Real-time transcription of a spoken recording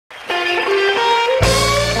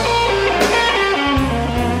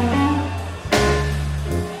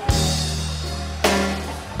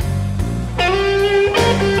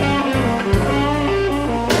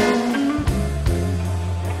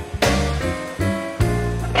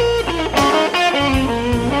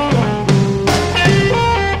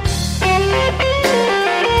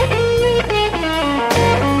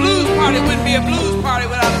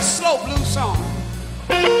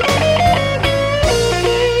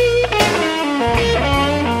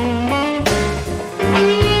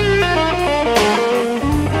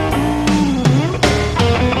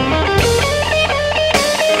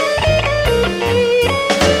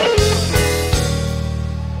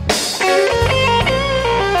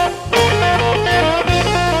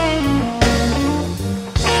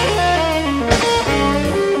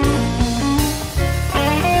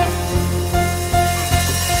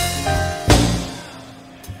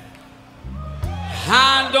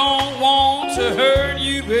don't want to hurt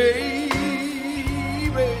you, baby.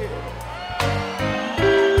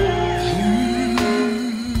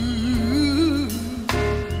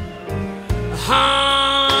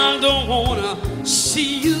 I don't wanna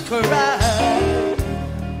see you cry.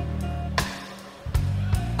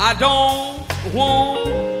 I don't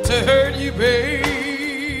want to hurt you, baby.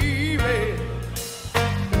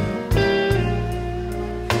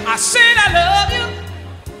 I said I love you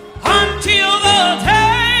until the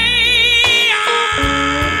day I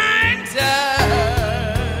die.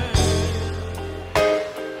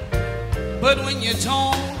 But when you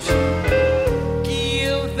don't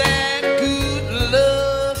give that good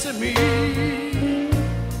love to me,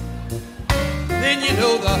 then you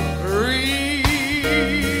know the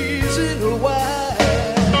reason why.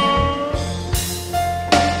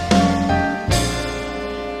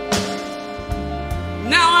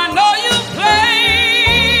 Now I know you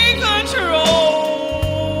play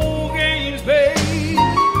control games, babe,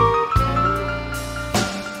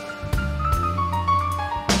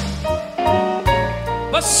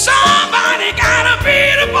 but somebody gotta be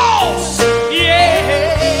the boss. Yeah,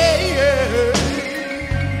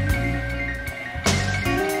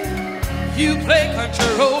 you play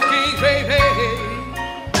control games, baby,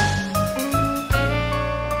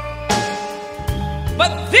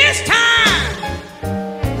 but this time,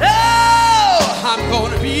 oh, I'm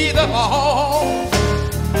gonna be the boss.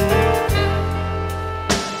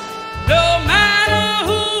 No matter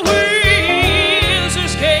who wins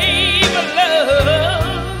this game of love,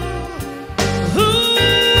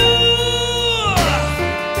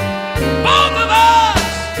 both of us,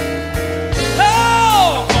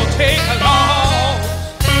 oh, gonna take a loss.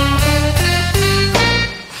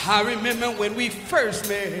 I remember when we first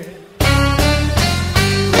met.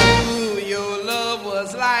 Ooh, your love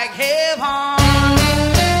was like heaven.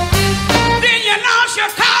 Then you lost your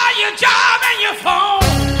car, your job, and your phone.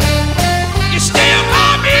 You still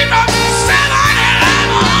call me from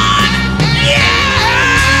 7-Eleven. Yeah,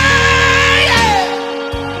 yeah.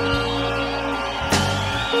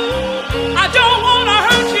 I don't wanna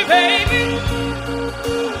hurt you, baby.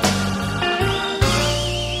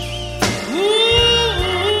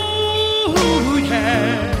 Ooh,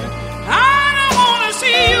 yeah. I don't wanna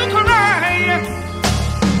see you cry.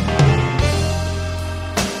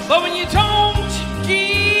 But when you don't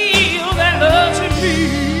give that love to me,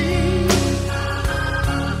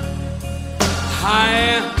 I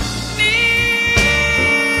need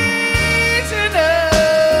to know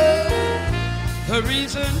the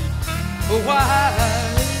reason why.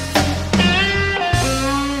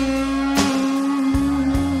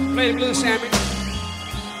 Play the blues, Sammy.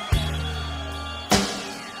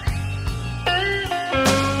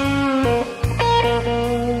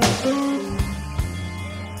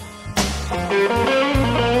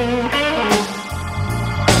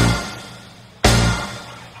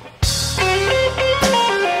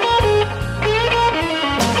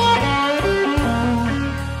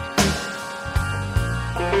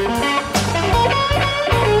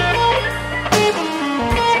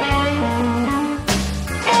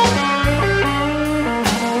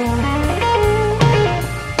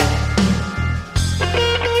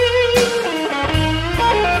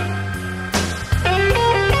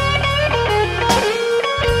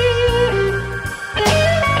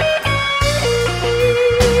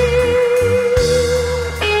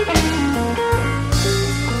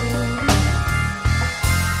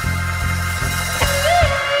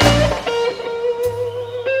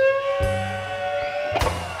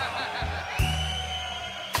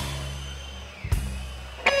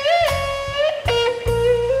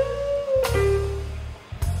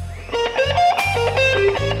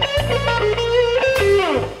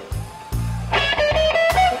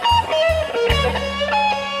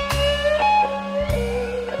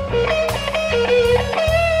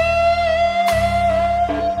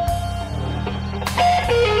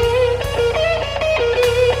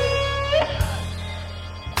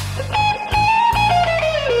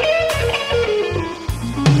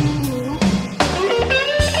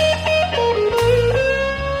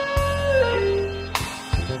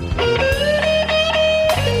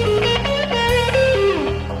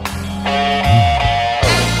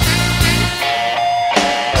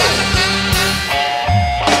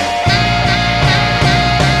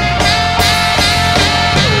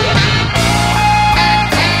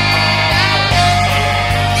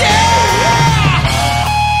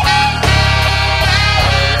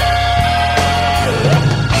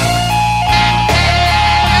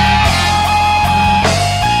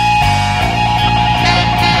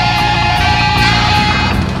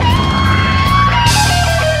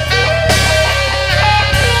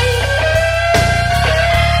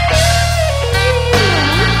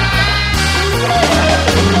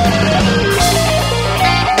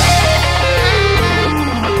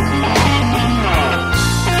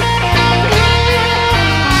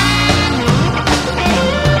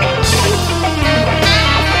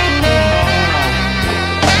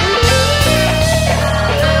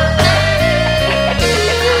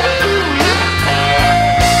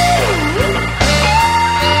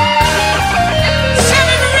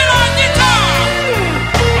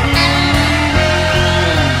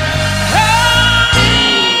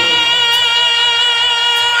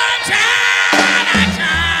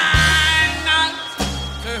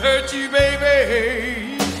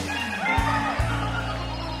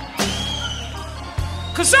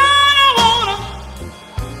 'cause I don't wanna,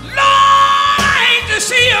 Lord, I hate to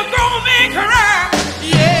see a grown man cry.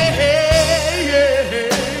 Yeah, yeah.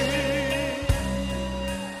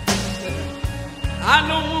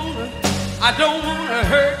 I don't wanna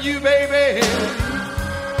hurt you, baby.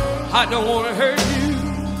 I don't wanna hurt you.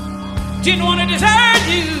 Didn't wanna desert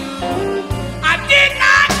you. I did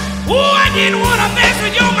not. Oh, I didn't wanna make